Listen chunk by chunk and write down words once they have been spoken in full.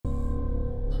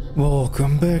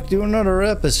Welcome back to another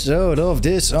episode of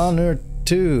Dishonored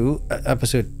 2,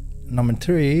 episode number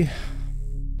 3.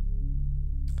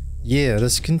 Yeah,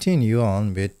 let's continue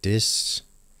on with this.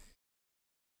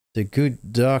 The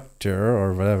good doctor,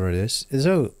 or whatever it is. It's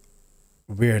so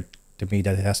weird to me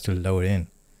that it has to load in.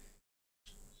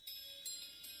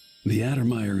 The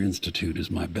Addermeyer Institute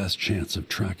is my best chance of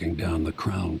tracking down the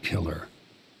Crown Killer.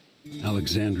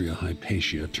 Alexandria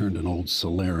Hypatia turned an old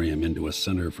solarium into a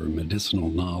center for medicinal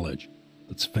knowledge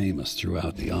that's famous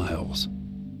throughout the Isles.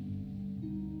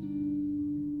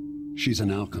 She's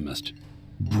an alchemist,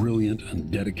 brilliant and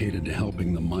dedicated to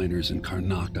helping the miners in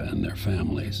Karnaka and their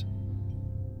families.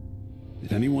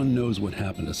 If anyone knows what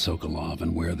happened to Sokolov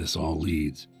and where this all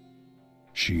leads,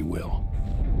 she will.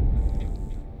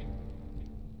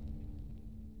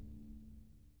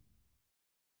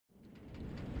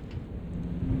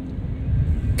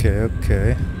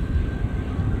 Okay.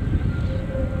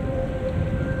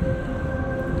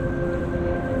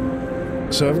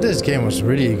 So if this game was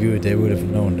really good, they would have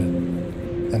known that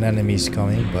an enemy's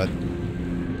coming, but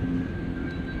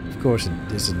of course it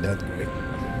isn't that great.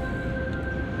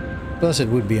 Plus it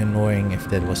would be annoying if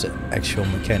that was an actual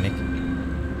mechanic.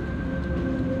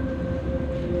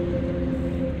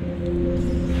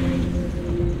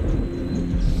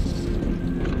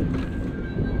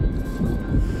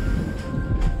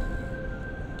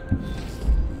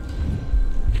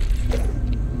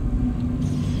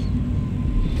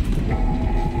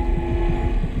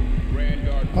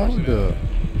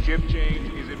 Ship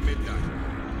change is at midnight.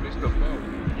 Miss the boat,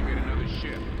 you get another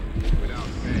ship without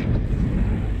pay.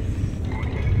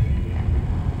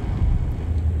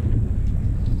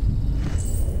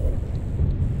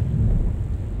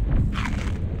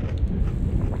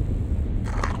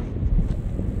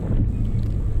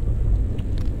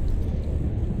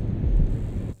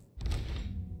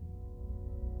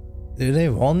 Do they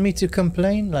want me to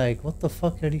complain? Like, what the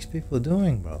fuck are these people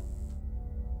doing, bro?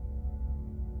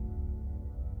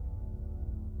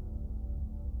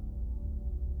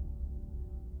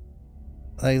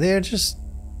 Like, they're just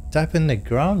tapping the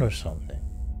ground or something.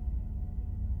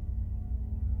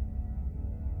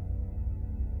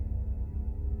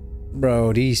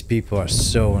 Bro, these people are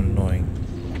so annoying.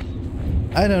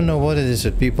 I don't know what it is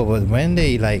with people, but when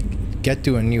they, like, get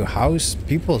to a new house,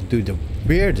 people do the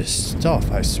weirdest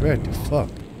stuff, I swear to fuck.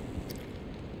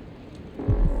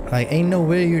 Like, ain't no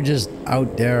way you're just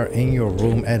out there in your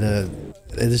room at a...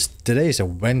 Today is a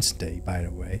Wednesday, by the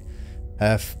way.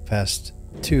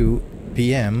 2:30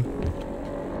 p.m.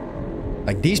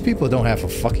 Like, these people don't have a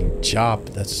fucking job.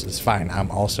 That's fine.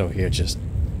 I'm also here just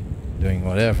doing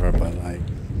whatever, but like,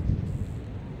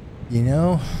 you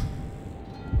know,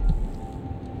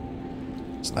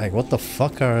 it's like, what the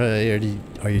fuck are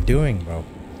you doing, bro?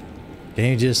 Can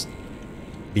you just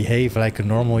behave like a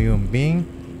normal human being?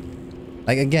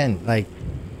 Like, again, like,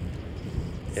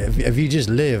 if you just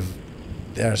live,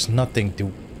 there's nothing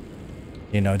to,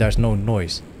 you know, there's no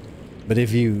noise. But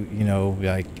if you know,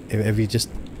 like, if you just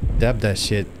tap that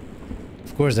shit,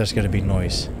 of course there's gonna be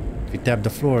noise. If you tap the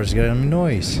floor, there's gonna be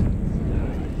noise.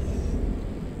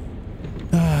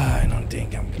 I don't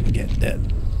think I'm gonna get that.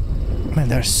 Man,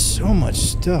 there's so much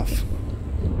stuff.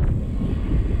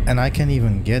 And I can't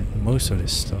even get most of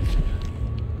this stuff.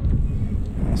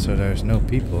 So there's no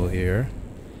people here.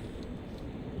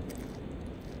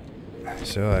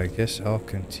 So I guess I'll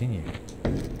continue.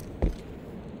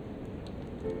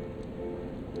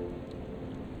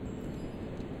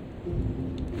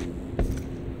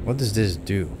 What does this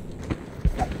do?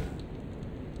 A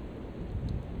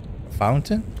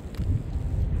fountain?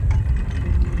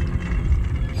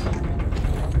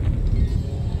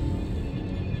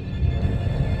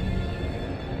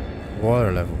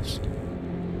 Water levels.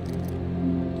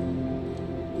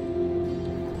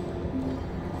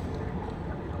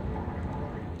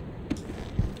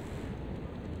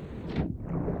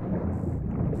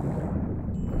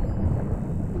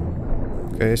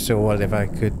 Okay, so what if I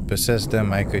could possess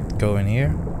them? I could go in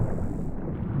here?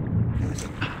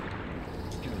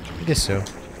 I guess so.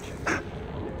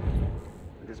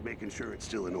 Just making sure it's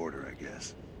still in order, I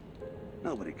guess.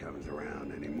 Nobody comes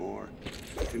around anymore.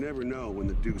 You never know when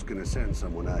the Duke's gonna send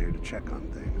someone out here to check on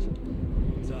things.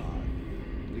 It's odd.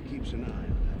 He keeps an eye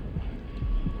on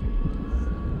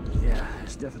that. Yeah,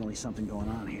 there's definitely something going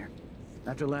on here.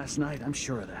 After last night, I'm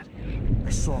sure of that. I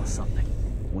saw something.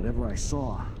 Whatever I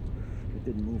saw, it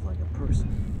didn't move like a person.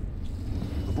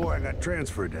 Before I got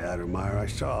transferred to Addermeyer, I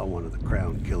saw one of the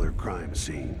Crown Killer crime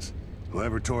scenes.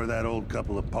 Whoever tore that old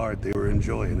couple apart, they were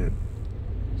enjoying it.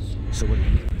 So what do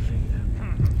you think?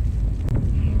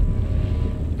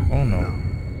 Oh no.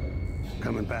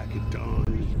 Coming back at dawn.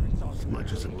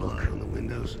 Much as some blood on the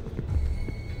windows.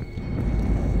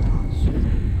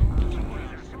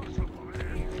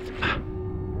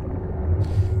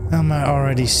 Am I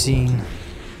already seen?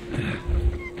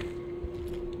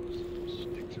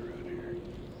 Sticks around here.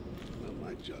 Not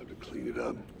my job to clean it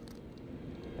up.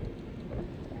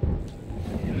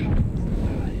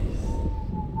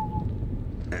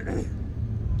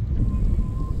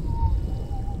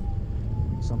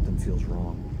 Something feels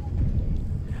wrong.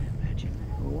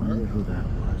 I wonder who that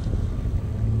was.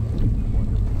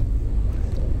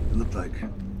 It looked like,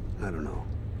 I don't know,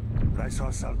 but I saw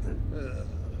something.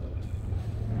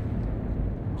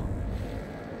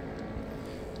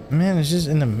 Man, it's just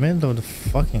in the middle of the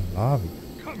fucking lobby.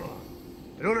 Come on.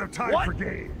 I don't have time for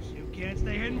games. You can't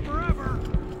stay hidden forever.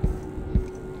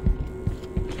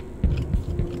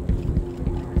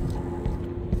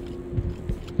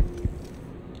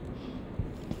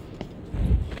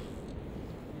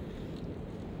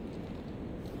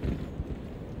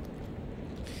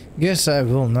 Guess I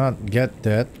will not get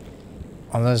that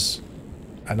unless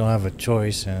I don't have a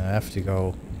choice and I have to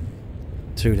go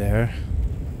through there.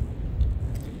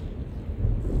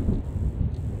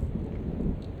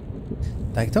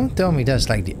 Like, don't tell me that's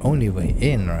like the only way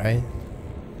in, right?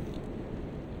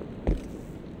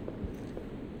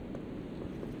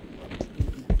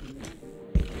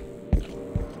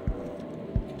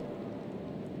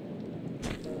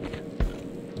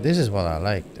 This is what I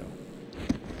like, though.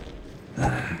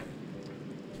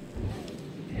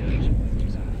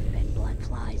 Red blood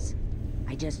flies.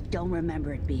 I just don't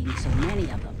remember it being so many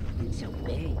of them and so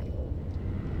big.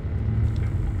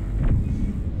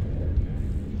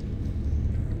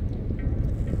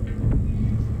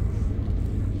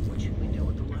 What should we do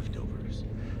with the leftovers?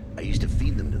 I used to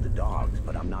feed them to the dogs,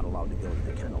 but I'm not allowed to go to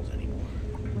the kennels anymore.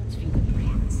 Let's feed the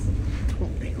rats.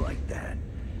 Don't be like that.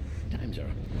 Times are...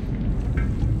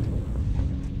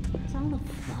 It's all a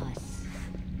fuss.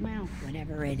 Well,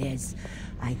 whatever it is,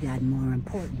 I got more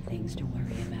important things to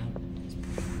worry about.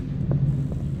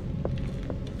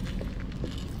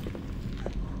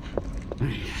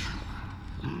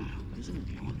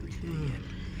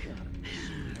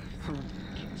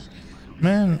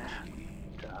 Man,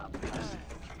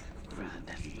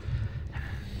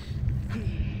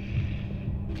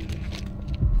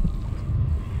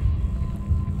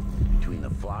 Between the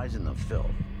flies and the filth,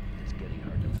 it's getting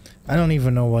hard to... I don't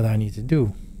even know what I need to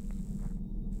do.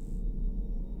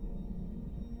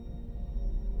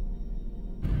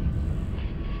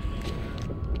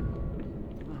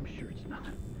 I'm sure it's not.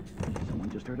 Someone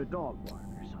just heard a dog bark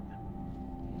or something.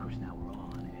 Of course, now we're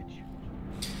all on edge.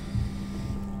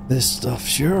 This stuff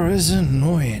sure is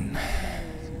annoying.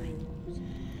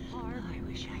 I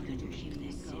wish I could keep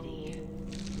this city.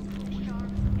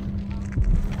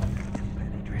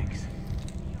 Penny drinks.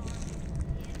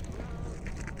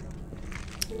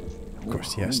 Of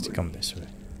course, he has to come this way.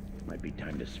 Might be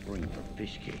time to spring for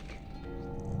fish cake.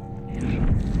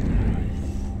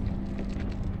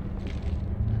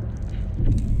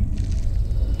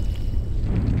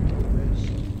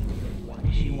 Why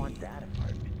does she want that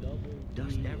apartment?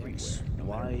 Dust everywhere.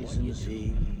 Y's and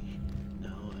Z's.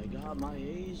 Now I got my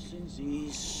A's and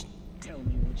Z's. Tell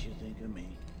me what you think of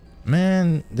me.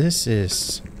 Man, this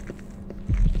is...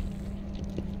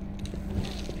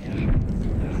 I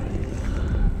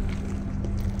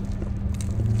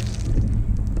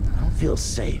don't feel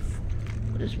safe.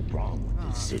 What is wrong with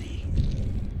this city?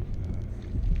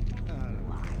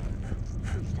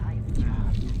 At least I have a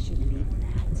job, and I shouldn't be that.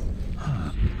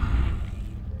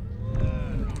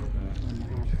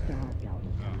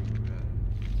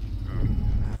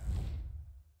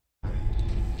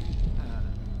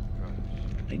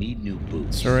 I need new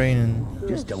boots. It's raining.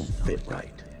 Just don't fit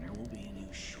right. There will be a new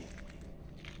shortly.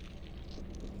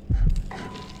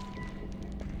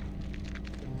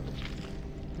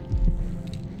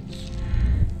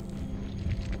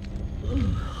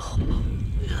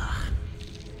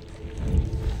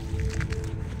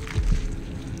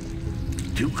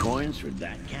 Two coins for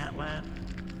that cat lap?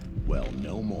 Well,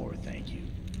 no more, thank you.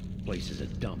 Place is a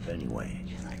dump anyway.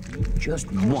 Just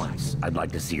once, I'd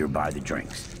like to see her buy the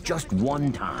drinks. Just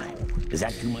one time. Is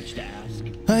that too much to ask?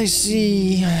 I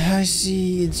see.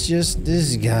 It's just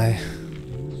this guy.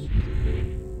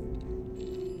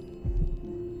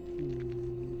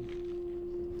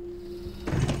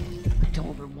 I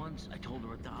told her once, I told her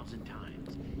 1,000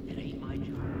 times. It ain't my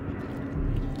job.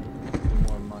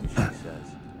 More months, she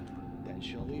says. Then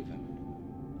she'll leave him.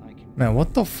 I can... Man,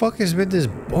 what the fuck is with this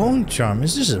bone charm?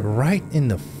 It's just right in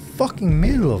the fucking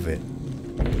middle of it.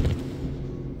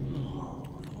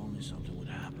 Oh, if only something would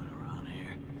happen around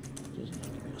here. It doesn't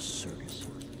have to be a circus.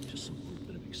 Just some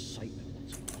bit of excitement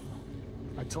once in a while.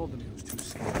 told them he was too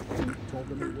scared. Told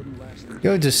them it wouldn't last.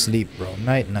 Go to sleep, bro.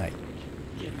 Night, night.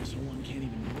 Getting someone can't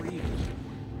even breathe.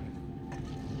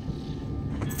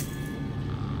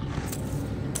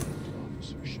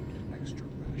 Officer should get extra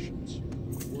rations.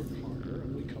 We work harder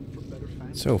and we come from better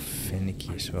families. So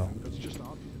finicky as well. That's just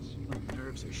obvious. My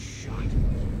nerves are shot.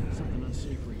 Something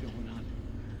unsavory going on.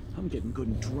 I'm getting good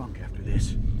and drunk after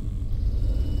this.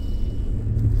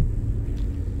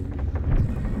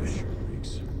 This sure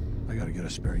reeks. I gotta get a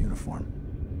spare uniform.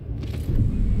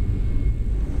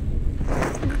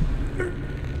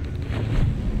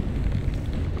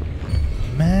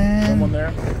 Man, Someone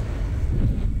there?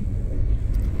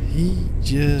 he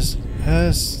just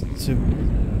has to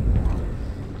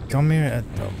come here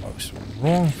at the most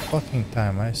wrong fucking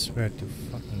time. I swear to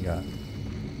fucking God.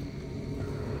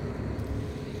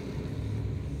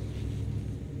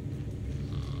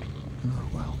 Oh,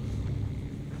 well.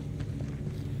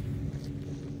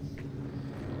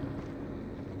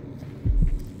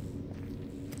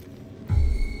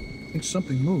 I think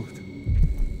something moved.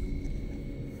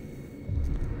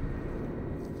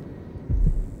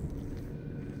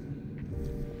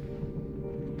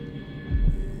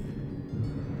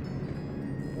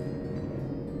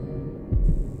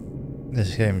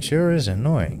 This game sure is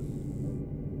annoying.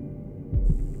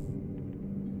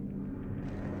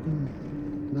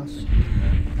 Nothing.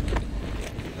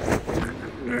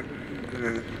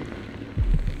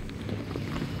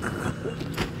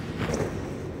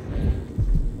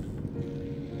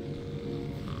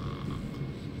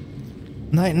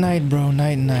 Night, night, bro.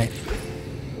 Night, night.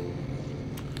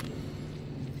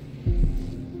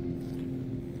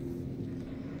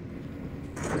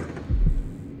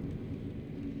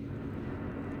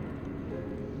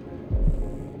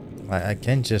 I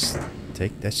can't just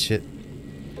take that shit.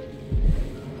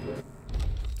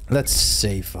 Let's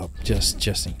save up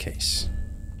just in case.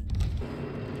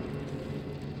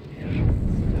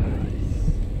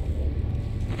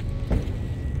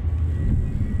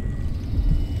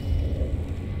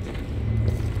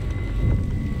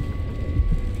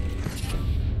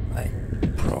 Like,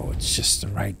 bro, it's just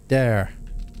right there.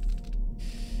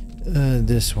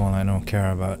 This one I don't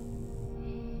care about.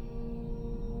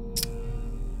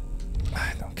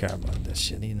 I don't care about that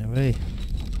shit either way.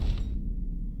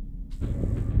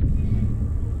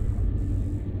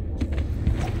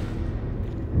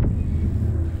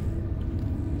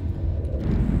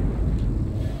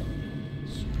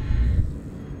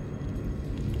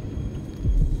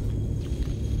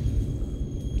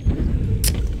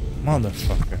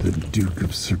 Motherfucker. The Duke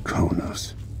of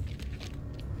Serkonos.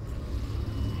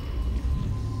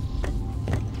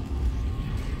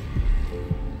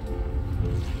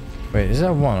 Wait, is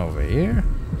that one over here?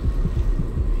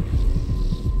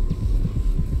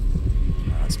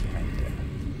 No, it's behind there.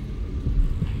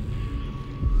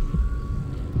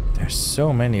 There's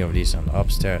so many of these on the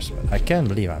upstairs, but I can't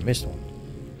believe I missed one.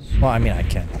 Well, I mean, I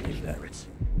can't believe that.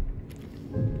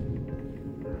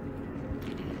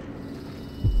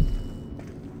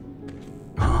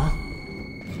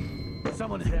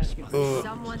 Someone is asking.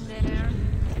 Someone there?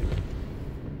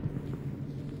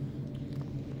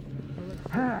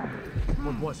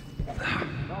 What was it?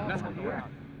 Nothing here.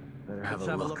 Better have a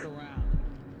look around.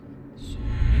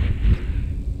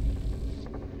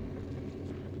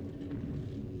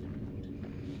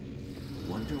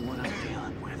 Wonder what I'm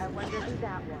dealing with. I wonder who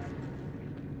that was.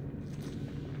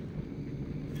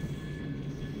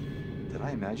 Did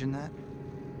I imagine that?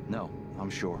 No, I'm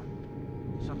sure.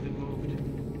 Something moved.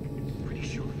 Pretty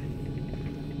sure of it.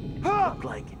 Looked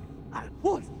like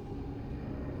what?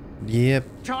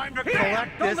 Yep. Time to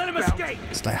collect this. Don't let him escape.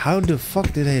 It's like, how the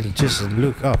fuck did they just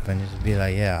look up and just be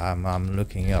like, yeah, I'm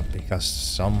looking up because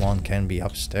someone can be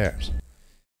upstairs.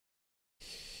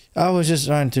 I was just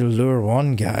trying to lure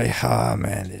one guy. Ah,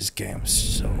 man, this game's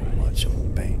so much of a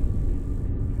pain.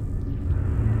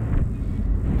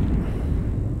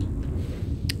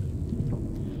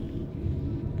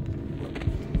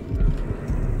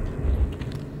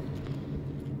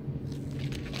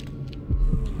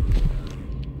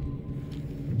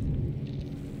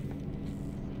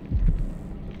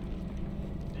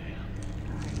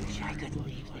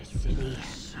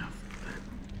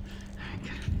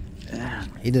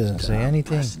 He doesn't say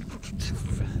anything.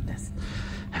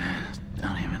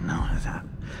 Don't even know that.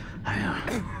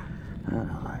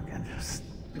 I can just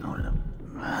go to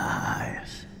my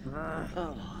eyes.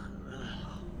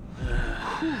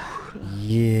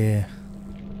 Yeah.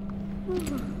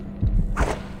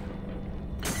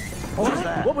 What was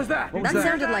that? What was that? That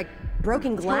sounded like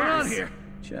broken glass. What's going on here?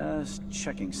 Just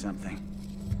checking something.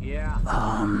 Yeah.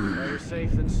 Better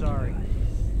safe than sorry.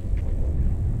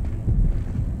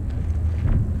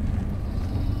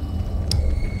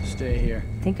 stay here.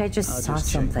 I think I just I'll saw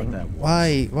just check what something. that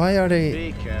was. Why are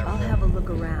they? Be careful. I'll have a look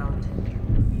around.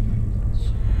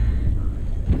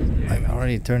 Like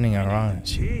already turning around and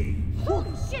shit.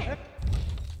 Holy shit!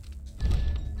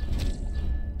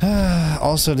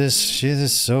 Also, this shit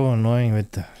is so annoying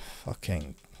with the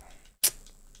fucking.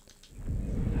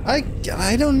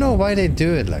 I don't know why they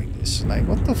do it like this. Like,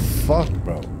 what the fuck,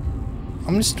 bro?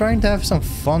 I'm just trying to have some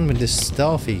fun with this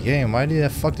stealthy game. Why the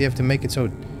fuck do you have to make it so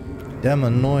damn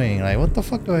annoying? Like, what the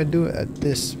fuck do I do at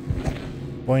this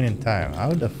point in time?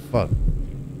 How the fuck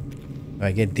do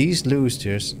I get these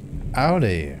losers out of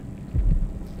here?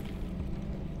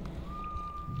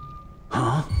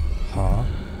 Huh? Huh?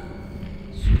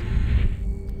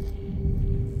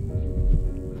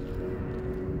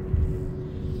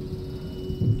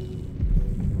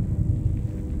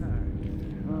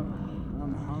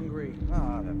 I'm hungry.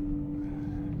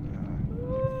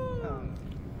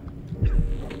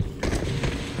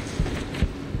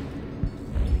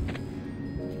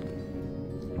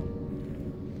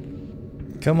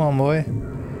 Come on, boy.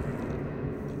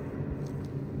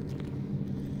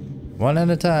 One at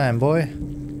a time, boy.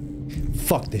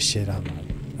 Fuck this shit up.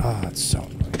 Ah, it's so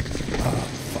annoying. Ah,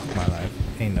 fuck my life.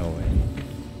 Ain't no way.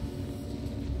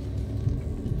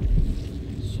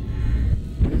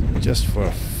 Just for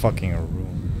a fucking room.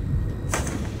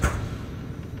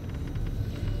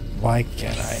 Why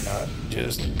can't I not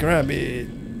just grab it?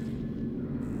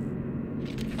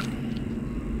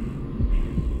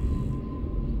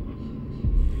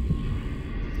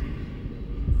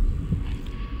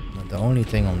 Not the only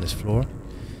thing on this floor.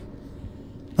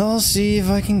 I'll see if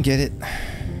I can get it.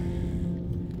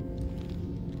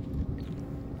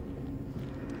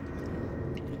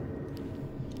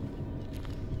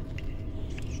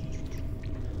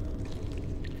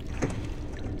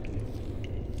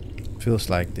 Feels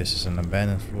like this is an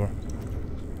abandoned floor.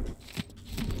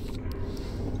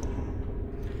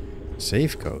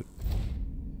 Safe code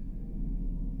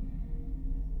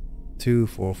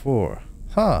 244.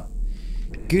 Huh.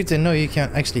 Good to know you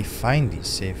can actually find these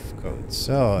safe codes.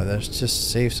 So there's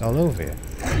just safes all over here.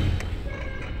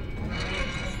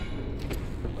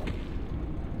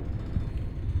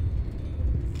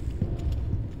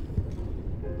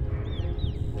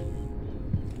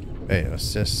 Wait,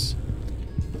 what's this?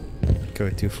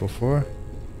 Code 244?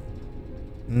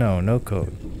 No, no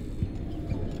code.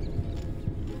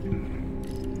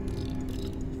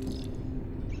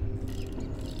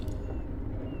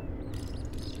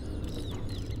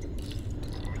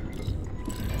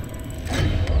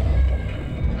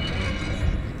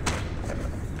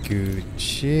 Good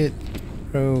shit,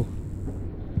 bro.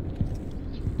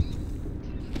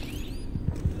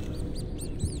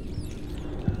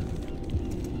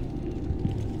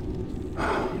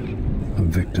 A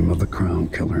victim of the Crown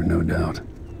Killer, no doubt.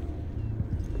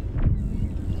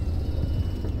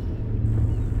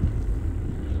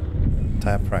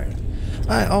 Typewriter.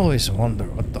 I always wonder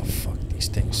what the fuck these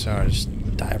things are. Just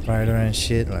typewriter and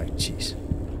shit. Like, jeez.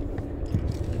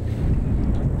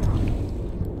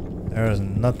 There is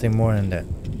nothing more than that.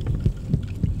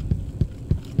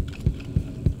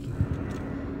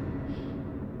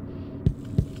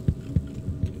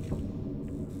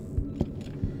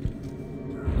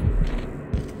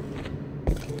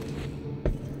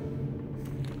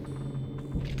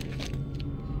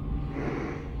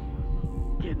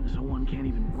 Getting so one can't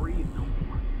even breathe no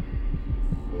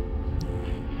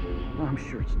more. I'm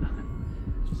sure it's nothing.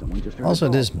 Someone just heard Also, a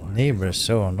dog this bark. neighbor is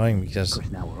so annoying because Of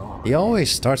course, now we're all he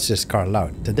always starts his car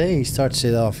loud. Today he starts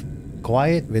it off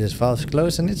quiet with his valves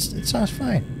closed and it sounds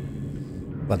fine.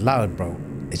 But loud, bro.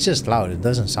 It's just loud. It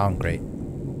doesn't sound great.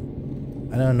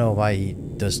 I don't know why he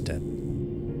does that.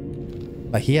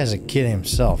 Like, he has a kid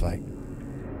himself. Like,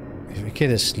 if a kid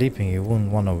is sleeping, you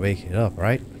wouldn't want to wake it up,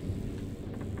 right?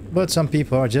 But some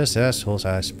people are just assholes,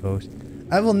 I suppose.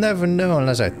 I will never know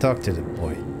unless I talk to the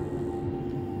boy.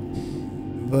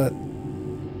 But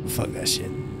fuck that shit.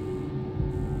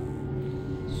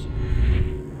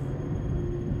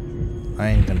 I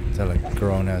ain't gonna tell a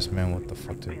grown-ass man what the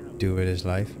fuck to do with his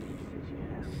life.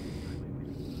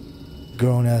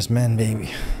 Grown-ass man,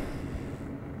 baby.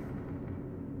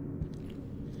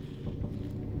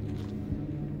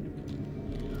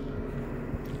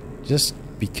 Just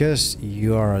because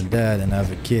you are a dad and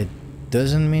have a kid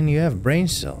doesn't mean you have brain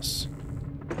cells.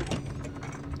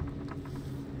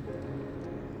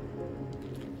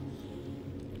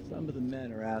 Some of the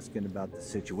men are asking about the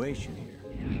situation here.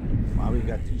 Why we've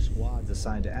got 2 squads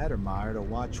assigned to Addermeyer to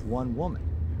watch one woman.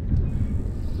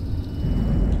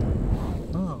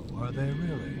 Oh, are they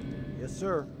really? Yes,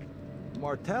 sir.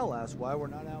 Martel asked why we're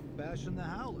not out bashing the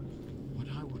Howlers. What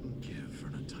I wouldn't give for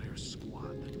an entire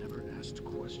squad that never asked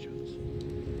questions.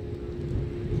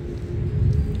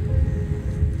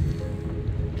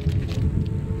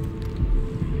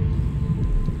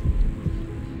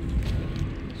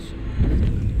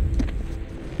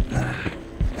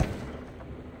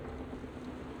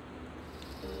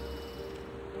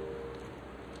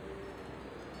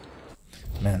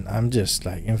 Man, I'm just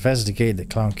like, investigate the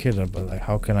clown killer, but like,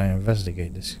 how can I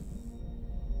investigate this?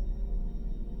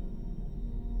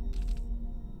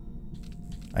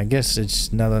 I guess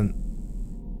it's not an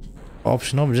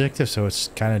optional objective, so it's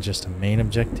kind of just a main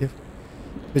objective.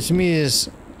 Which to me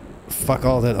is, fuck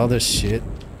all that other shit.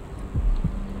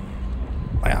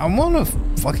 Like, I want to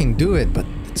fucking do it, but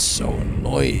it's so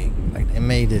annoying. Like, they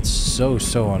made it so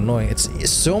annoying.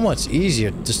 It's so much easier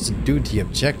just to do the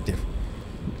objective.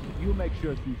 You make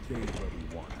sure he stays where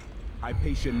we want.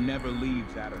 Hypatia never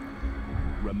leaves Adam.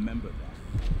 Remember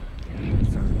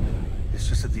that. Sir, it's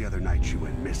just that the other night she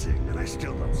went missing, and I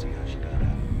still don't see how she got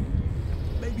out.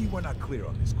 Maybe we're not clear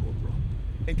on this, Corporal.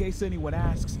 In case anyone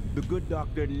asks, the good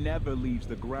doctor never leaves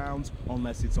the grounds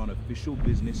unless it's on official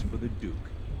business for the Duke.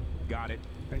 Got it?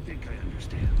 I think I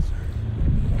understand, sir.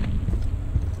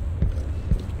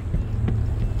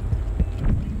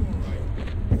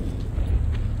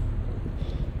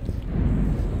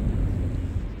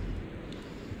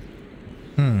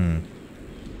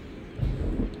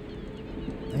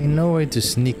 Ain't no way to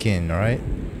sneak in, right?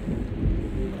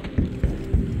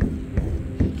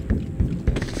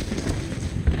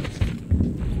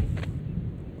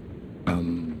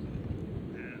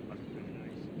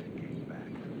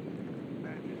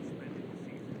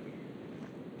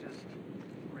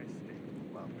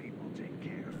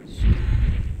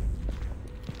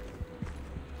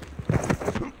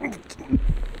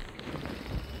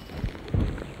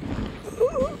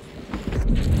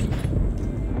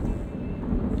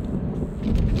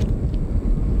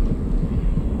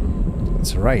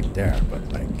 Right there,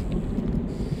 but like,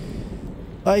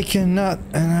 I cannot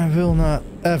and I will not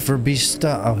ever be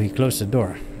stopped. Oh, he closed the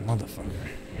door, motherfucker.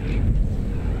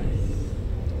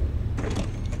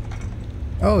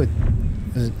 Oh, it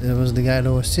was the guy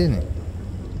that was sitting.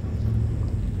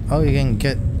 Oh, you can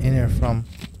get in here from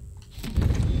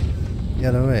the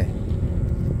other way.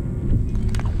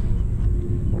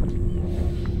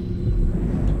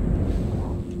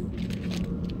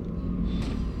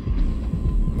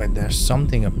 Wait, there's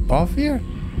something above here?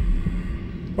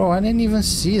 Bro, I didn't even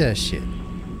see that shit.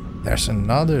 There's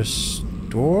another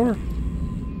story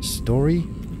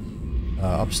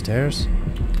upstairs.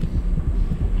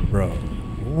 Bro,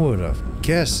 who would have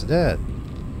guessed that?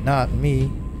 Not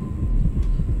me.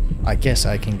 I guess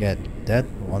I can get that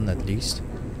one at least.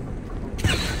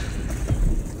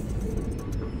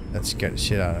 That scared the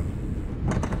shit out of me.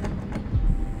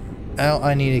 Oh,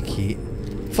 I need a key.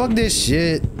 Fuck this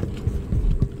shit.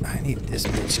 I need this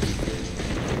bitch key.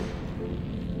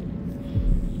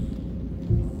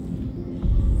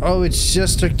 Oh, it's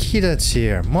just her key that's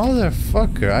here.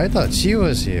 Motherfucker, I thought she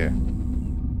was here.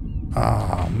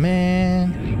 Oh,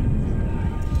 man.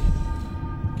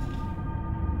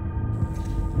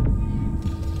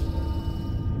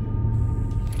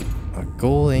 A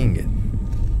gold ingot.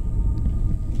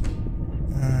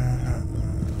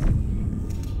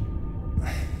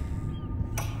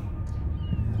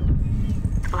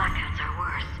 Blackouts are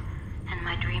worse, and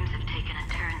my dreams have taken a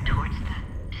turn towards the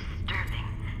disturbing.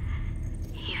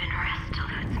 Even rest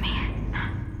eludes me.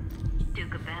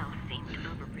 Duke Bell seemed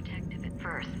overprotective at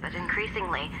first, but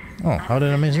increasingly, oh, how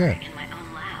did I miss that? In my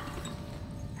own lab.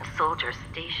 The soldiers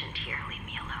stationed here leave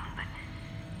me alone, but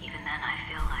even then I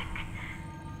feel like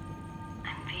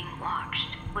I'm being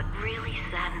watched. What really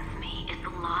saddens me is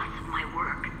the loss of my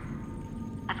work.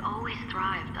 I've always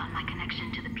thrived on my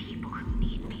connection to the people who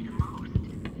need me the most.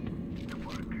 The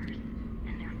workers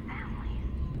and their families.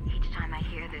 Each time I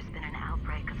hear there's been an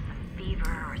outbreak of some fever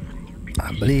or some new condition,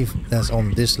 I believe that's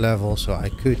on this level, so I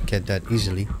could get that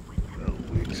easily. A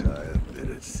week's I have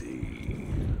been at sea.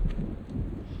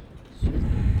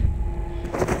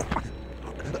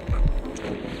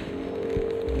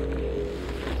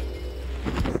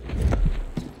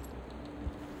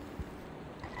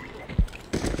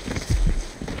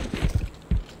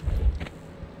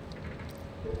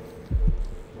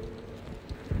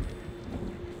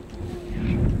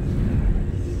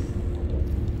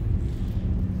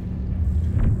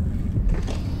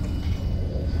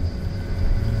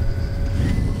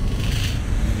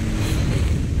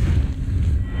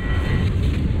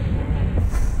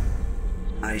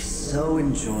 I so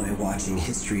enjoy watching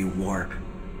history warp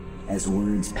as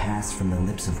words pass from the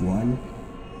lips of one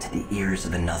to the ears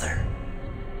of another.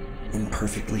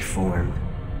 Imperfectly formed,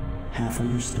 half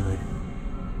understood,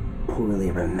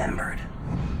 poorly remembered.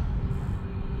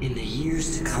 In the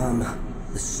years to come,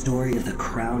 the story of the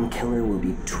Crown Killer will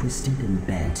be twisted and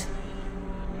bent,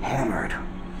 hammered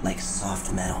like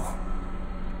soft metal.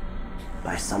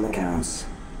 By some accounts,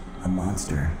 a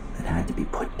monster that had to be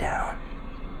put down.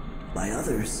 By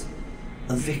others,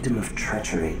 a victim of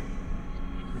treachery,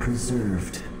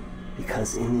 preserved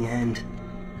because in the end,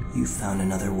 you found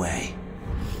another way.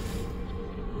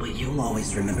 But you'll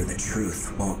always remember the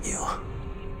truth, won't you?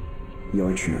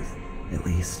 Your truth, at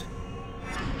least.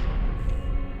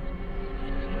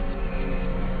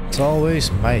 It's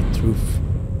always my truth.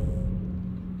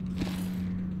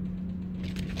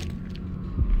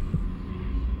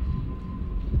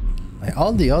 Like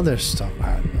all the other stuff,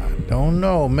 I don't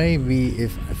know. Maybe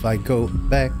if I go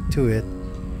back to it,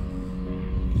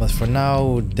 but for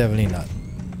now, definitely not.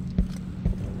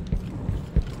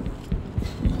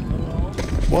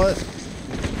 What?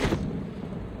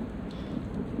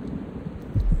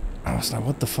 I was like,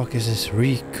 what the fuck is this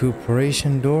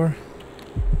recuperation door?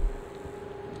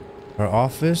 Her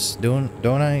office? Don't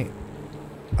I?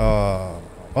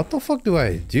 What the fuck do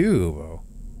I do, bro?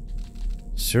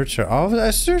 Search her office?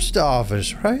 I searched the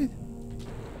office, right?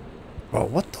 Bro,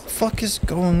 what the fuck is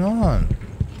going on?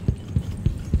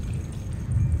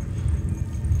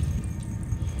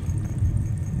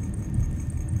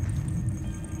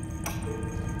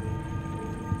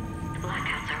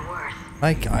 Blackouts are worse.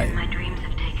 Like My dreams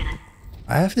have taken it.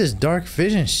 I have this dark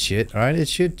vision shit, right? It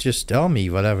should just tell me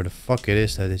whatever the fuck it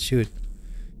is that it should.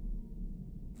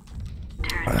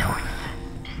 Turn towards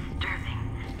the disturbing.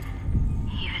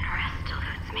 Even rest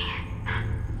eludes me.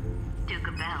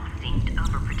 Duke Bell seemed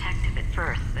overprotective at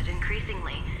first, but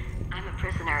increasingly, I'm a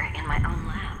prisoner in my own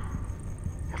lab.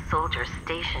 The soldiers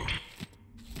stationed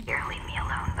here leave me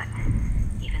alone, but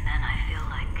even then I feel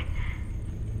like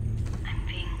I'm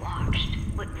being watched.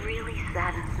 What really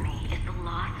saddens me is the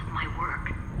loss of my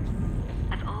work.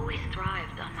 I've always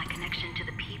thrived on my connection to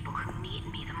the people who need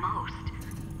me the most.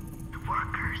 The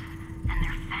workers and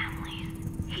their families.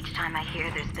 Each time I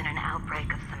hear there's been an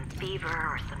outbreak of some fever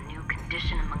or some new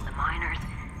condition among the miners,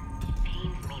 it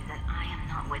pains me that I am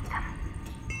not with them,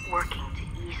 working to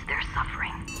ease their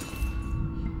suffering.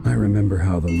 I remember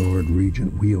how the Lord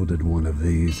Regent wielded one of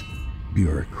these.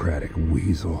 Bureaucratic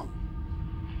weasel.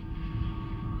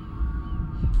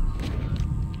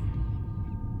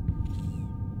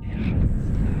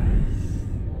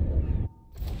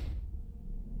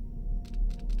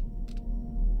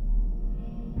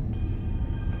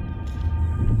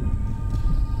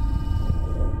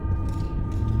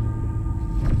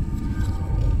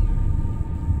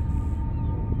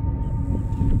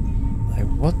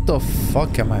 What the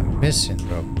fuck am I missing,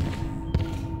 bro?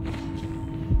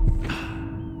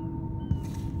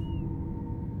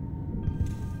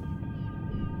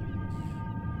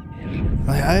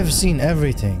 I've seen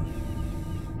everything.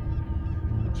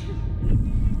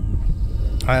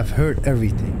 I have heard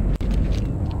everything.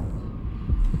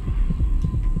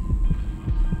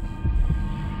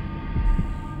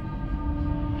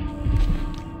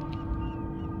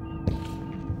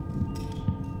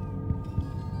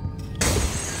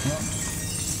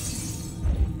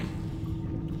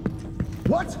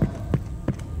 What?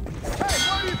 Hey,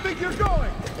 where do you think you're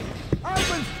going? I've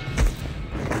been...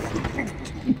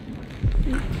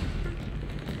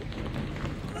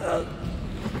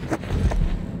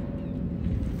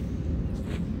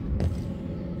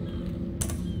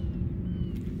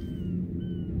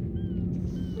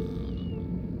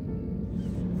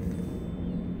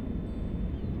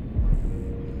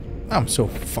 I'm so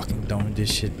fucking done with this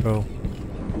shit, bro.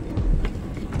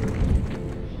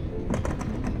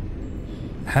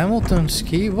 Hamilton's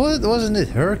key? What? Wasn't it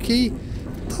her key?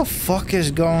 What the fuck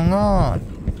is going on?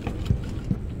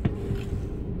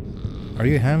 Are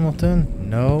you Hamilton?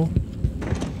 No.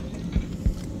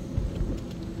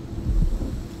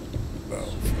 Bro,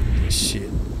 fuck this shit.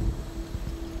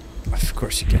 Of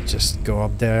course you can just go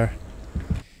up there.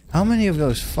 How many of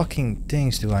those fucking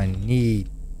things do I need?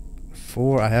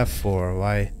 4? I have 4.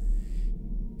 Why?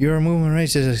 Your movement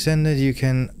range is extended. You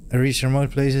can reach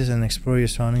remote places and explore your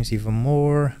surroundings even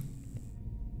more.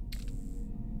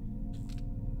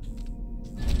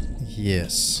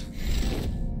 Yes.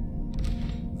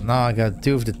 Now I got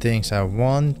 2 of the things I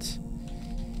want.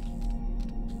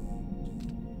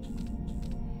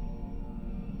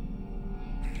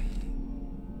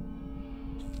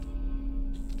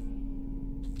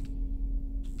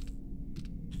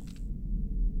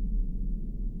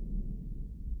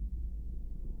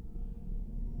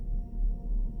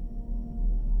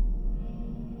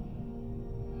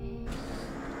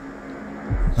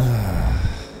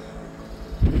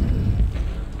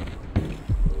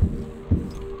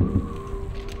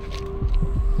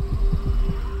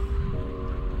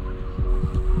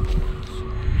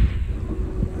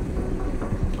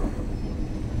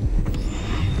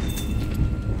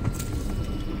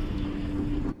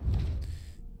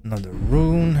 Another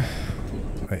rune.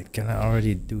 Wait, can I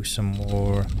already do some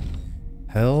more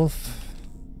health?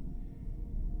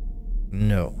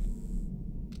 No.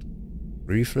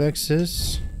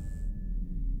 Reflexes.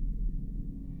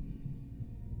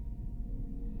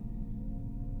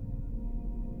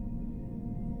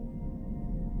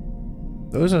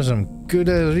 Those are some good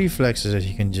reflexes that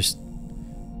you can just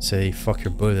say fuck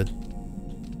your bullet.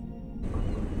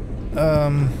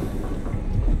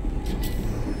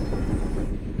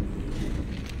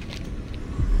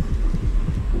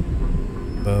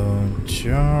 Bone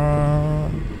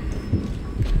charm.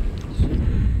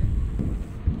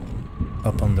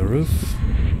 Up on the roof.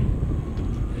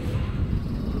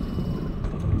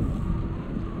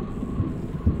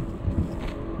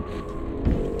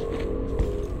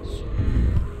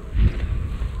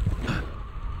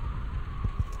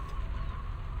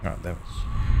 Oh, that was...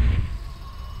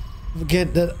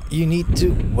 Forget that you need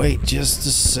to wait just a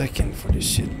second for this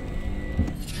shit.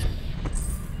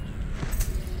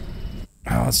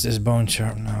 Oh, what's this bone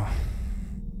charm now?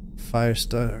 Fire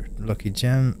star, lucky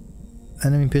gem.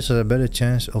 Enemy pistols have a better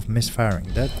chance of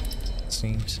misfiring. That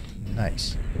seems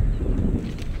nice.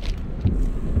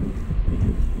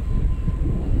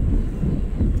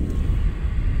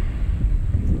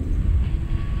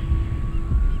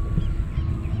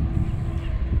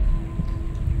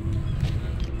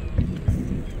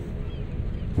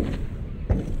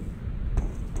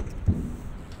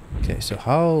 Okay, so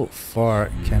how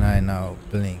far can I now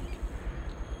blink?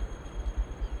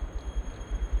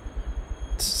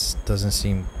 This doesn't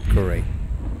seem great.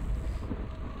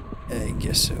 I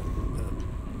guess so.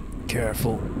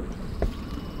 Careful.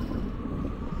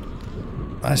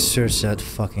 I searched that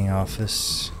fucking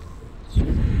office.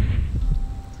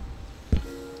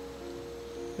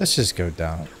 Let's just go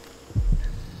down.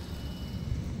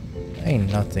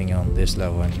 Ain't nothing on this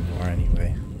level anymore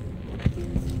anyway.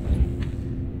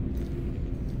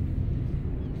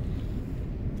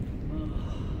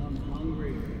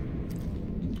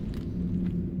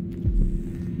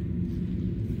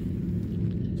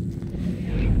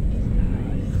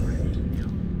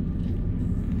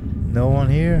 No one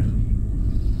here?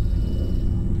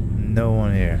 No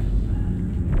one here.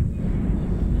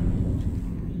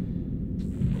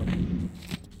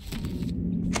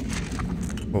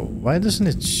 Oh, why doesn't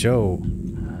it show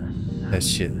that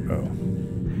shit, bro?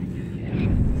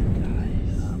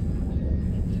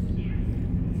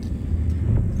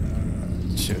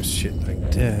 It shows shit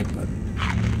like that, but...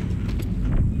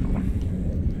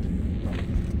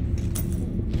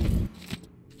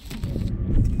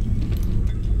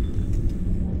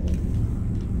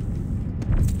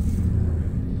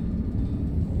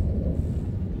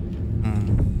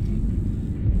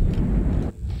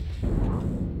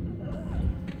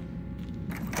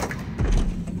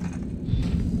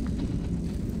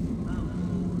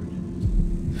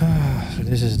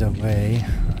 This is the way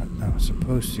I'm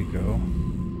supposed to go.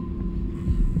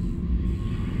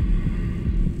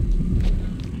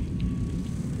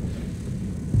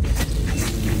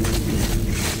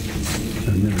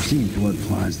 I've never seen blood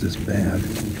flies this bad.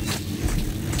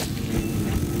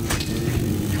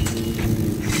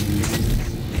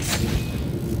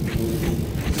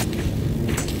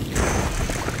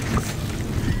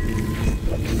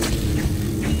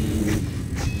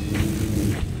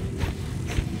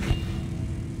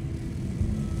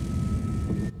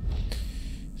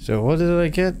 So what did I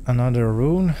get? Another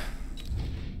rune?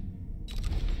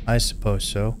 I suppose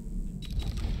so.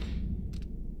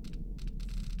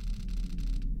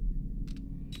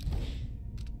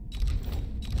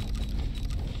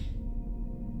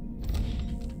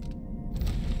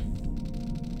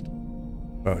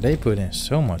 Bro, they put in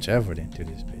so much effort into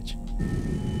this bitch.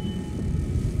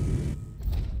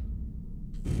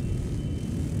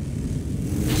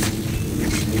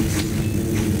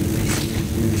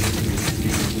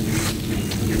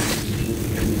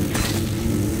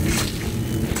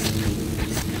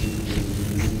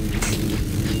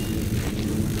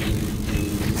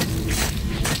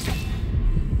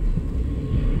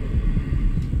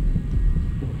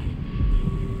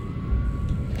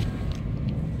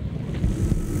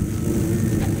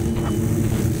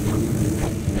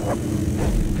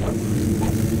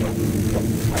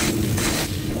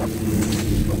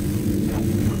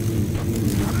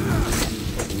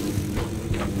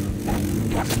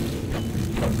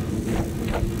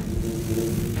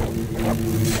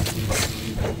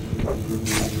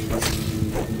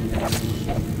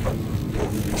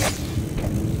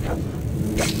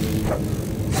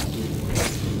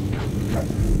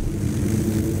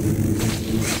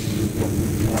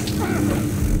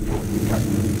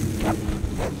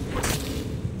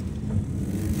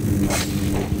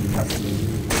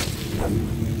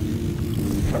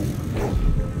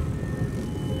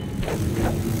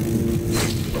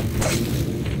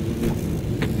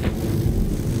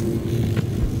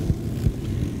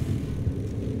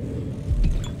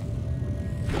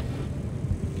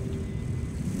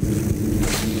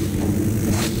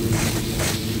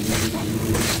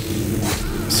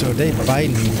 So they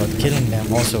bite me, but killing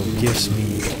them also gives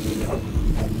me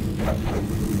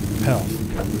health.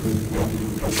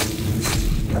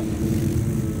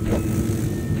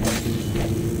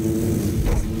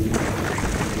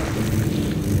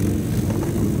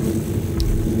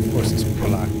 Of course it's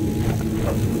black.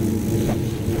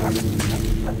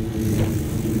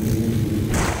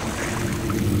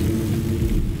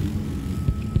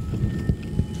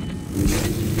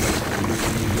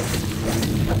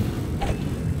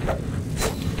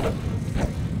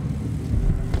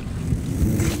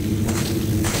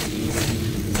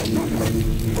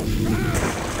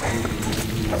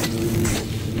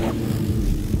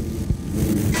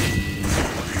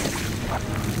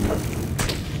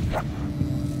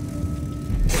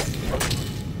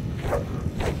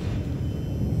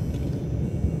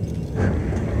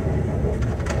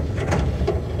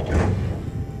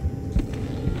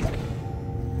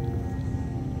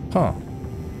 Huh.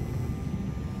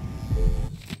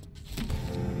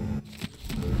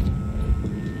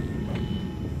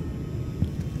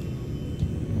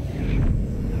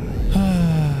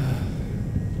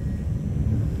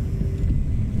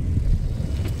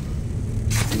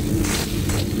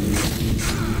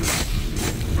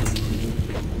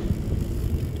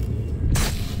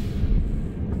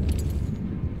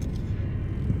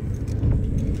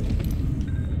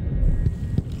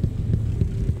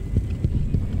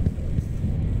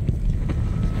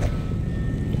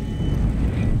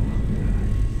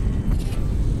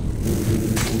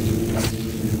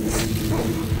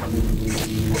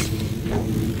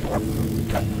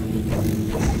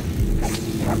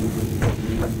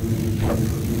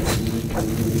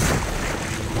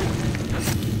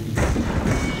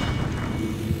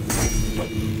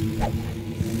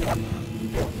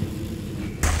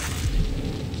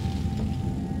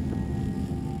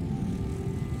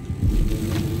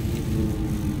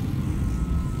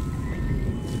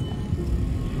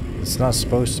 It's not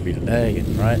supposed to be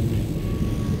lagging, right?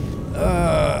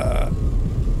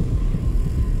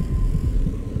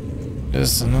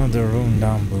 There's another room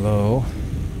down below.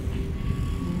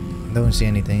 Don't see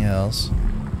anything else.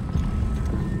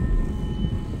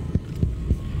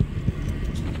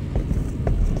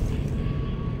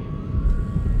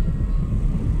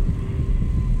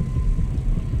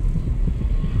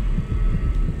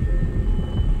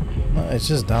 No, it's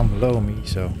just down below me,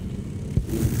 so.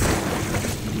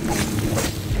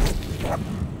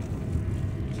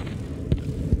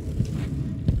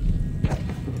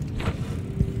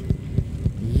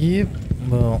 Yep,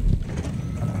 well,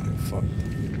 oh, fuck.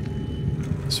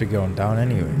 Guess we're going down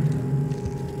anyway.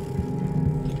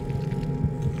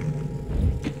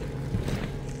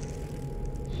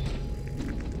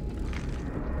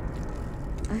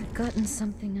 I've gotten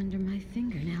something under my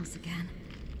fingernails again.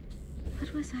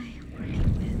 What was I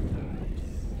working with?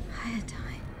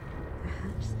 Iodine,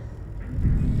 perhaps?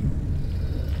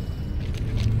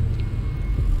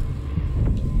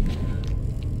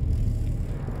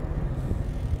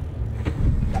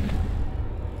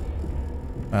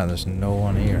 Ah, there's no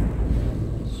one here.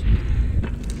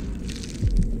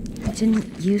 I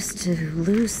didn't used to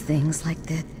lose things like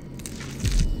that.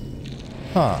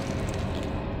 Huh.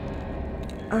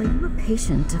 Are you a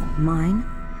patient of mine?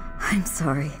 I'm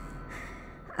sorry.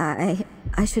 I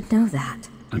should know that.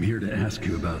 I'm here to ask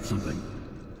you about something.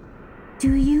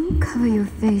 Do you cover your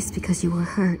face because you were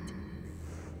hurt?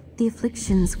 The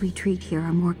afflictions we treat here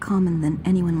are more common than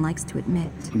anyone likes to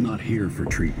admit. I'm not here for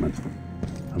treatment.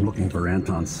 I'm looking for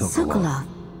Anton Sokolov. Sokolov?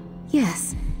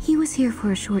 Yes, he was here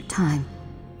for a short time,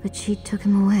 but she took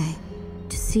him away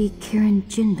to see Kiran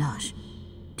Jindosh.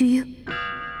 Do you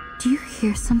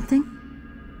hear something?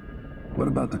 What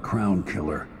about the Crown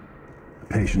Killer? A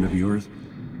patient of yours?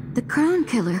 The Crown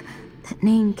Killer? That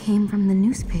name came from the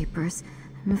newspapers.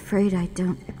 I'm afraid I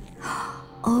don't...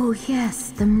 Oh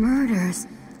yes, the murders.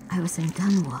 I was in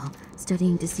Dunwall,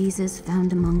 studying diseases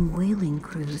found among whaling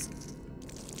crews.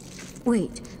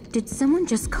 Wait, did someone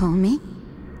just call me?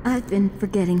 I've been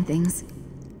forgetting things.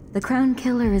 The Crown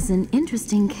Killer is an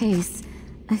interesting case.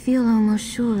 I feel almost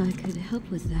sure I could help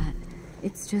with that.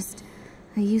 It's just,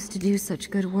 I used to do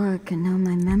such good work and now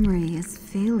my memory is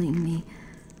failing me.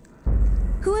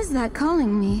 Who is that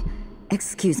calling me?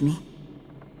 Excuse me.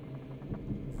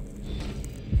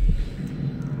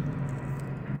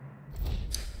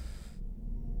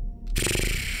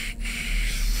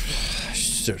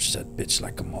 Search that bitch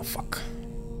like a motherfucker.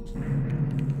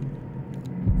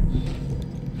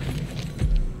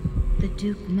 The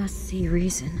Duke must see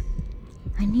reason.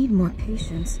 I need more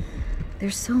patience.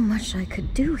 There's so much I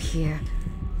could do here.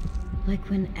 Like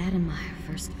when Adamire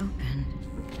first opened.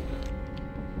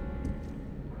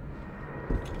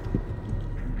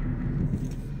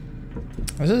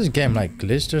 Is this game like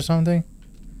glitched or something?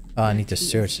 Oh, I need to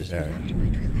search this area.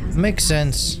 Makes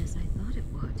sense.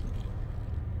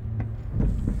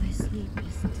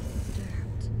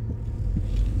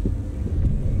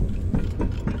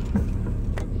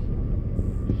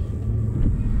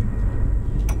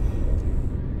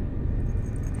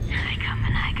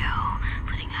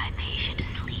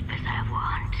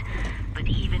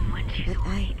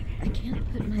 I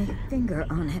can't put my finger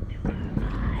on it.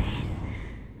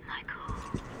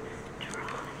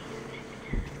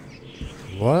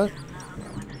 What?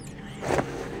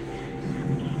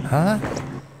 Huh?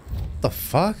 The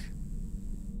fuck?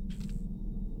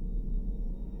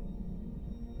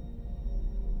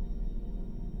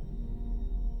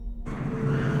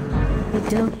 We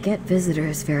don't get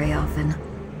visitors very often.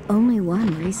 Only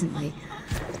one recently.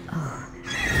 Oh.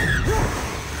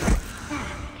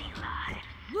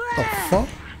 The fuck?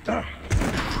 I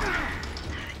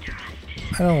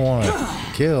don't want to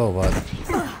kill, but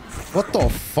what the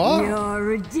fuck? Your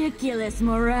ridiculous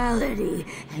morality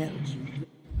held you.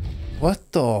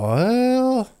 What the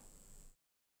hell?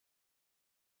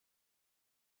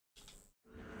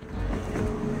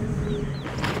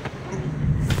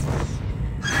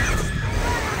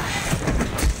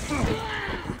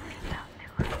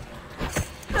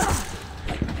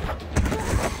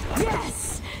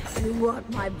 Yes! You want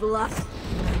my blood?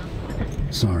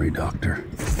 Sorry, Doctor.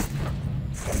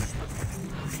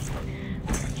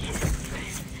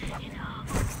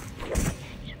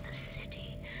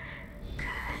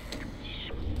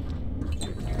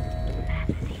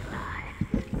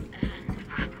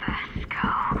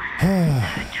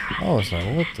 I was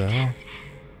like, what the hell?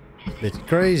 It's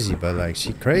crazy, but like,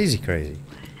 she crazy.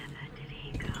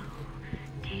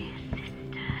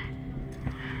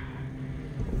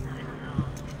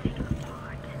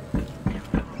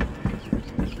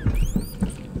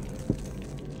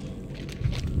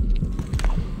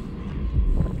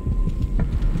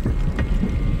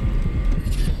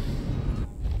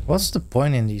 What's the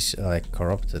point in these like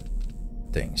corrupted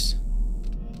things?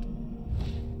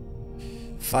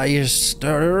 Fire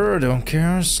starter, don't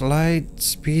care. Slide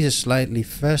speed is slightly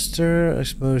faster.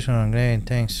 Explosion on grenade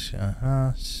tanks.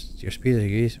 Your speed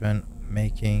increases when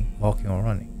walking or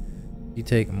running. You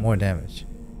take more damage.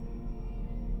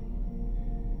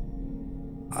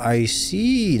 I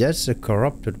see. That's the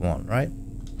corrupted one, right?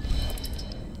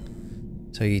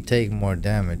 So you take more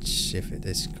damage if it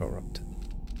is corrupted.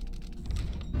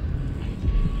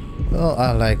 Well,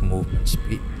 I like movement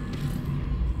speed.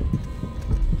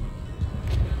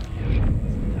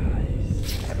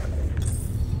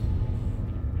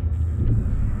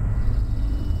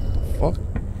 Fuck.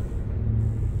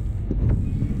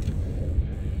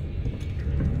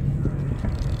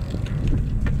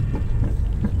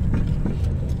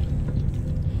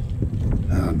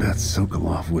 I bet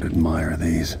Sokolov would admire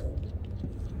these.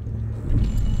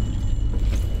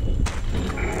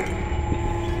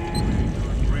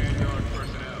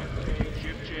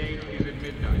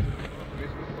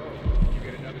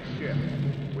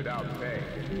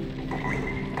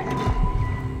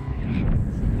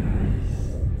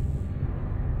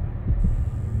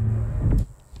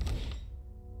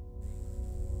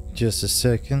 Just a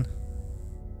second.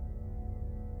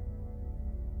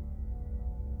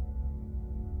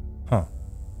 Huh.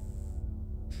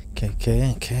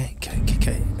 Okay.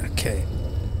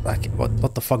 Like,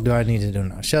 what the fuck do I need to do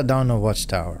now? Shut down the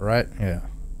watchtower, right? Yeah.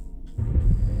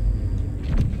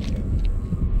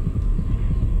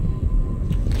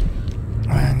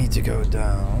 I need to go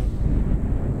down.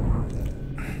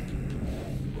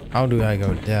 How do I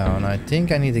go down? I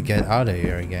think I need to get out of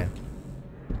here again.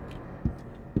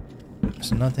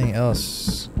 There's nothing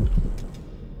else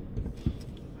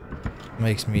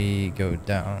makes me go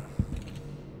down.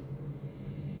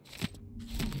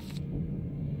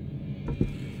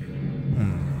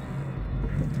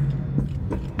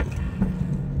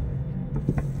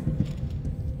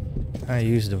 I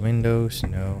use the windows?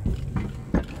 No.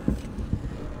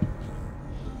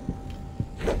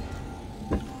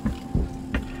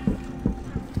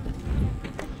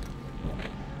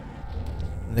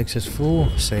 Elixir's full.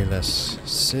 Say less.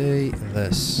 Say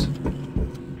less.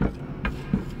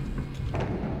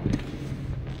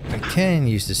 I can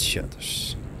use the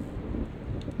shutters.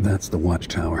 That's the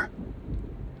watchtower.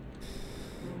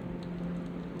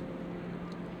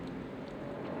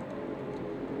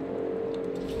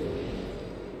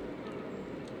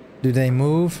 Do they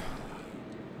move?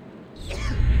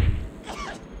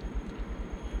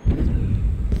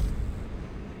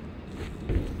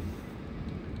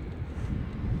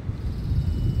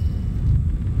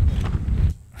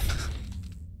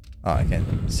 Oh, I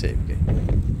can't save. Okay.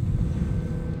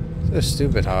 So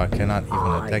stupid how I cannot even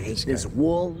I attack hate this guy.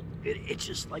 wall. It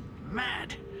itches like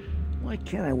mad. Why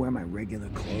can't I wear my regular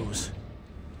clothes?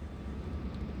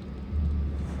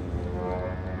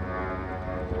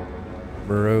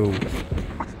 Bro.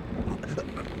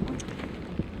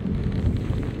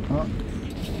 Huh?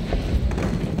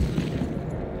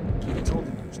 I told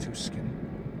him he was too skinny.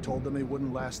 Told him he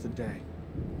wouldn't last a day.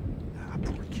 Ah,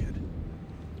 poor kid.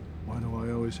 Why do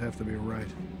I always have to be right?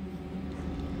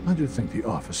 I do think the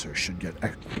officer should get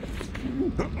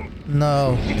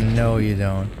No, no you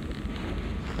don't.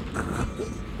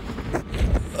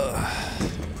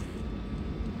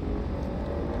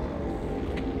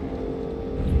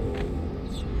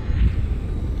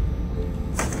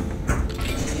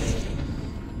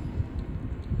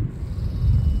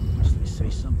 Unless they say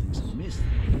something's amiss,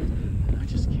 I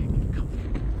just can't get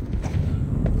comfortable.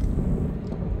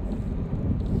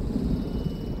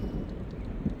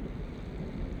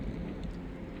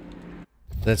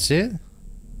 That's it?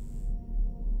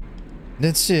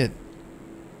 That's it.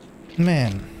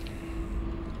 Man.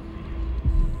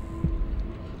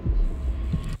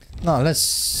 Now let's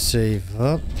save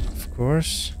up, of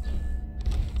course.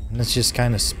 And let's just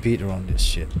kind of speed run this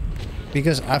shit.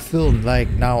 Because I feel like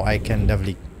now I can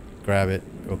definitely grab it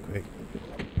real quick.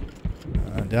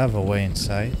 Do I have a way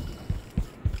inside?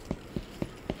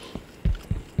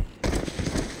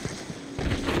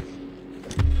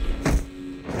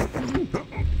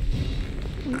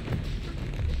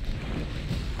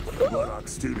 Bloodhawk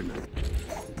student.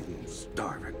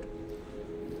 Starving.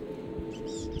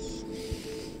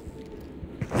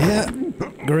 Yeah,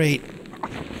 great.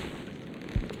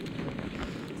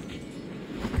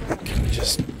 Can we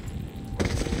just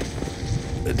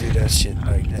do that shit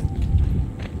like that?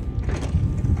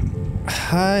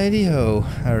 Heidi ho,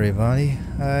 everybody.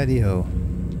 Heidi ho.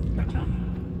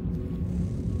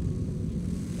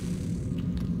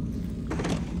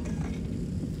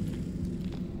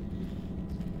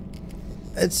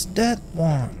 It's that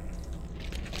one.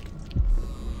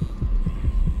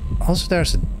 Also,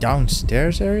 there's a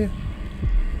downstairs area.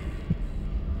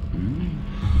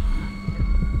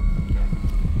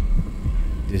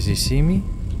 Does he see me?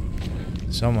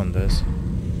 Someone does.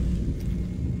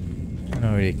 I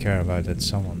don't really care about that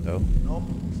someone though. Nope,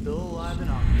 still alive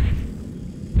and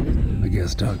on. I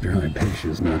guess Dr.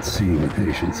 Hypatia's not seeing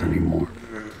patients anymore.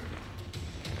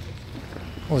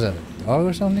 What was that, a dog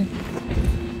or something?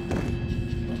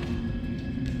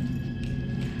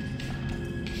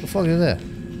 What the fuck is that?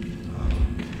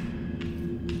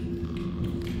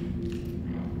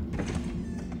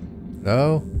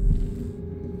 Hello?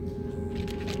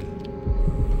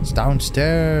 It's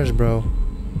downstairs, bro.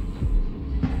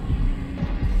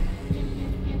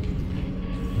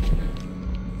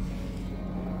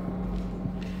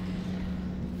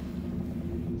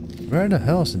 Where the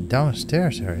hell is the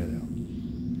downstairs area though?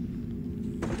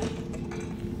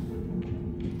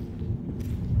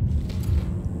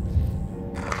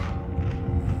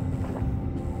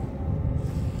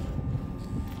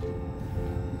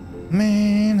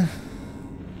 Man.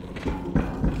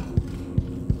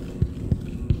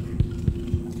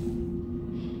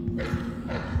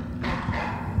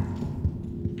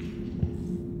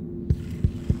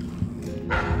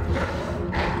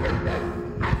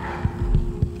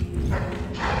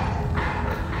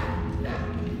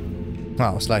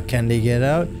 Wow, it's like, can they get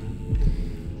out?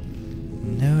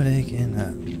 No, they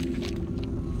cannot.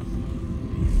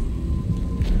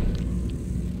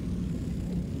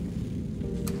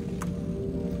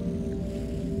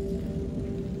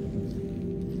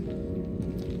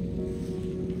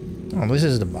 Oh, this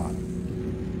is the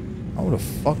bottom. How the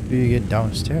fuck do you get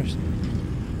downstairs?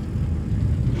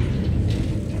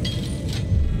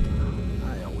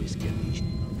 I always get these.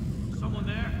 Someone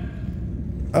there?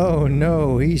 Oh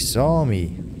no, he saw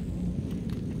me.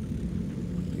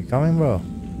 You coming, bro?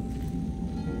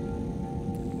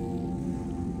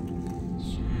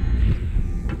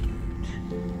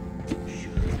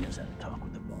 Sure, he knows how to talk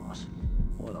with the boss.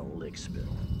 What a lick spill.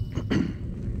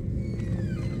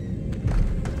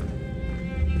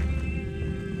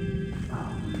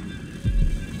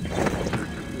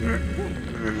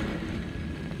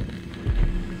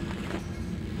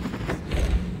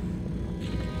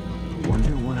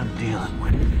 Wonder what I'm dealing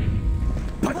with.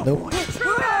 Nope.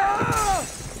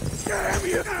 Damn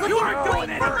you! You aren't going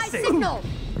for my signal!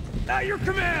 At your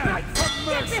command!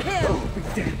 Get to him!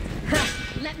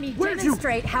 Let me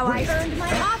demonstrate how I earned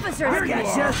my officer's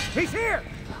reward. He's here!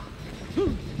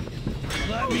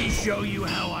 Let me show you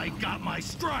how I got my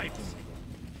stripes.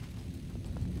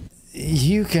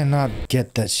 You cannot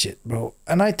get that shit, bro.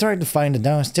 And I tried to find the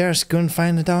downstairs, couldn't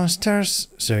find the downstairs.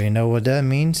 So you know what that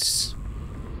means?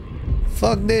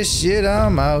 Fuck this shit,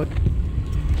 I'm out.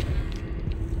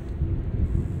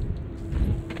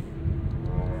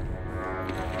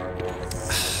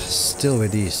 Still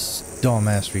with these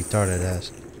dumbass retarded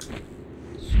ass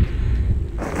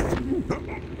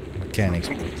mechanics.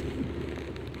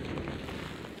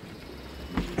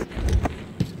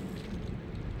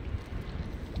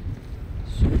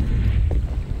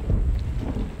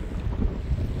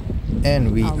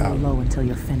 And we I'll out. lay low until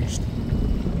you're finished.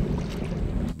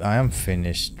 I am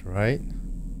finished, right?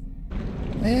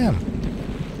 I am.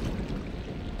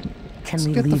 Can Let's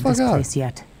we get the leave fuck this out. place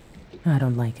yet? I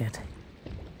don't like it.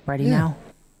 Ready now?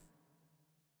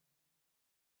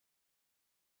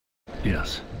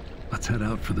 Yes. Let's head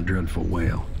out for the dreadful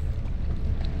whale.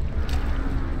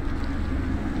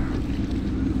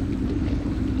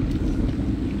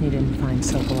 You didn't find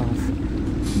Sokolov.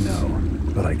 No,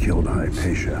 but I killed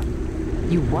Hypatia.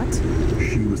 You what?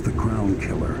 She was the crown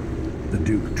killer. The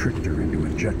Duke tricked her into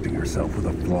injecting herself with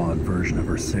a flawed version of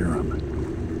her serum.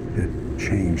 It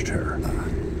changed her.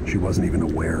 She wasn't even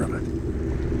aware of it.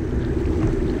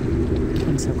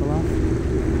 And Sokolov?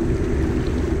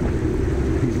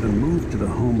 He's been moved to the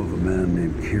home of a man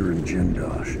named Kieran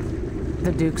Jindosh.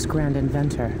 The Duke's grand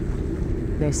inventor.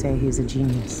 They say he's a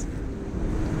genius.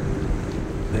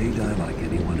 They die like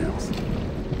anyone else.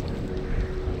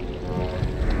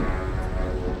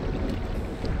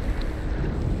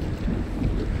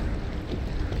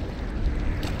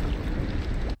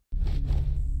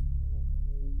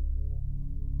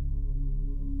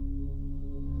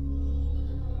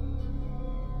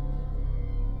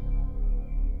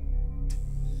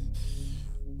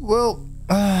 Well,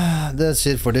 that's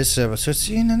it for this episode.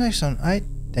 See you in the next one.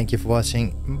 Thank you for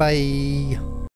watching. Bye.